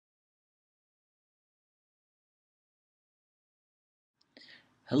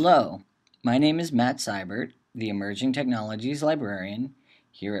Hello, my name is Matt Seibert, the Emerging Technologies Librarian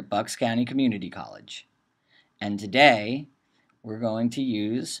here at Bucks County Community College. And today, we're going to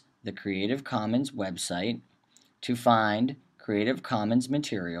use the Creative Commons website to find Creative Commons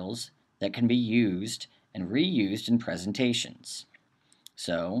materials that can be used and reused in presentations.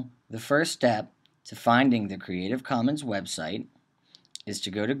 So, the first step to finding the Creative Commons website is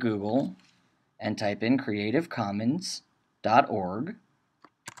to go to Google and type in creativecommons.org.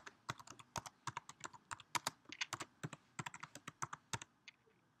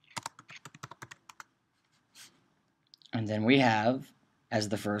 And then we have, as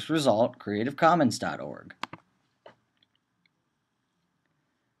the first result, creativecommons.org.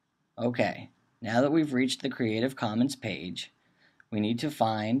 Okay, now that we've reached the Creative Commons page, we need to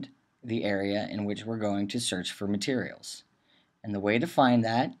find the area in which we're going to search for materials. And the way to find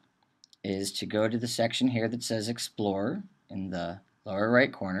that is to go to the section here that says Explore in the lower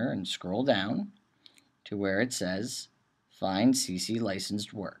right corner and scroll down to where it says Find CC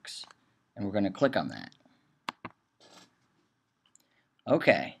Licensed Works. And we're going to click on that.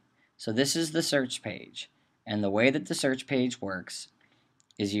 Okay, so this is the search page, and the way that the search page works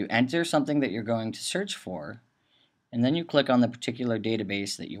is you enter something that you're going to search for, and then you click on the particular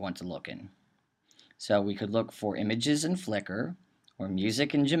database that you want to look in. So we could look for images in Flickr, or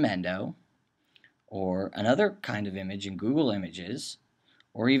music in Jamendo, or another kind of image in Google Images,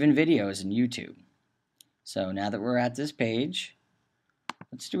 or even videos in YouTube. So now that we're at this page,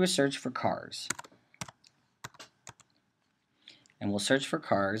 let's do a search for cars. And we'll search for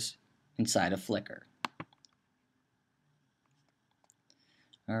cars inside of Flickr.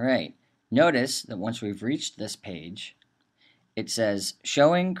 Alright, notice that once we've reached this page, it says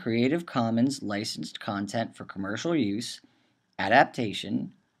showing Creative Commons licensed content for commercial use,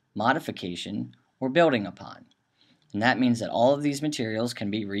 adaptation, modification, or building upon. And that means that all of these materials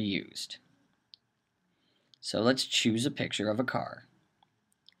can be reused. So let's choose a picture of a car.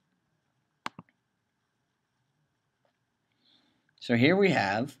 So here we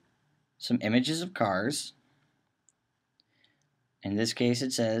have some images of cars. In this case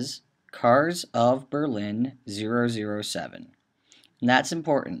it says Cars of Berlin 007. And that's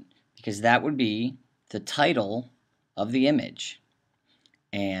important because that would be the title of the image.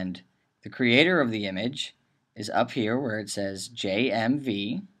 And the creator of the image is up here where it says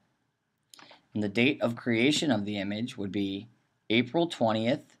JMV. And the date of creation of the image would be April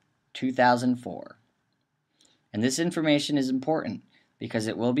 20th, 2004. And this information is important because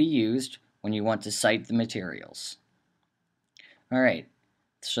it will be used when you want to cite the materials. Alright,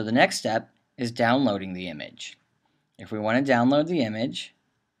 so the next step is downloading the image. If we want to download the image,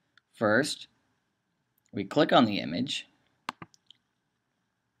 first we click on the image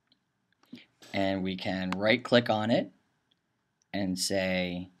and we can right click on it and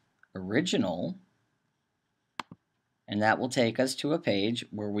say Original, and that will take us to a page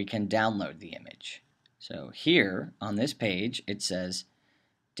where we can download the image. So here on this page it says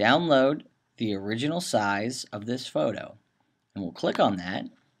download the original size of this photo, and we'll click on that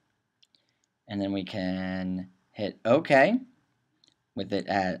and then we can hit OK with it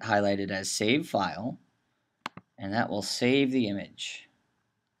highlighted as save file, and that will save the image.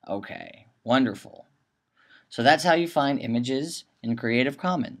 Okay, wonderful. So that's how you find images in Creative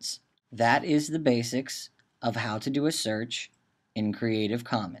Commons. That is the basics of how to do a search in Creative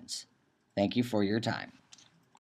Commons. Thank you for your time.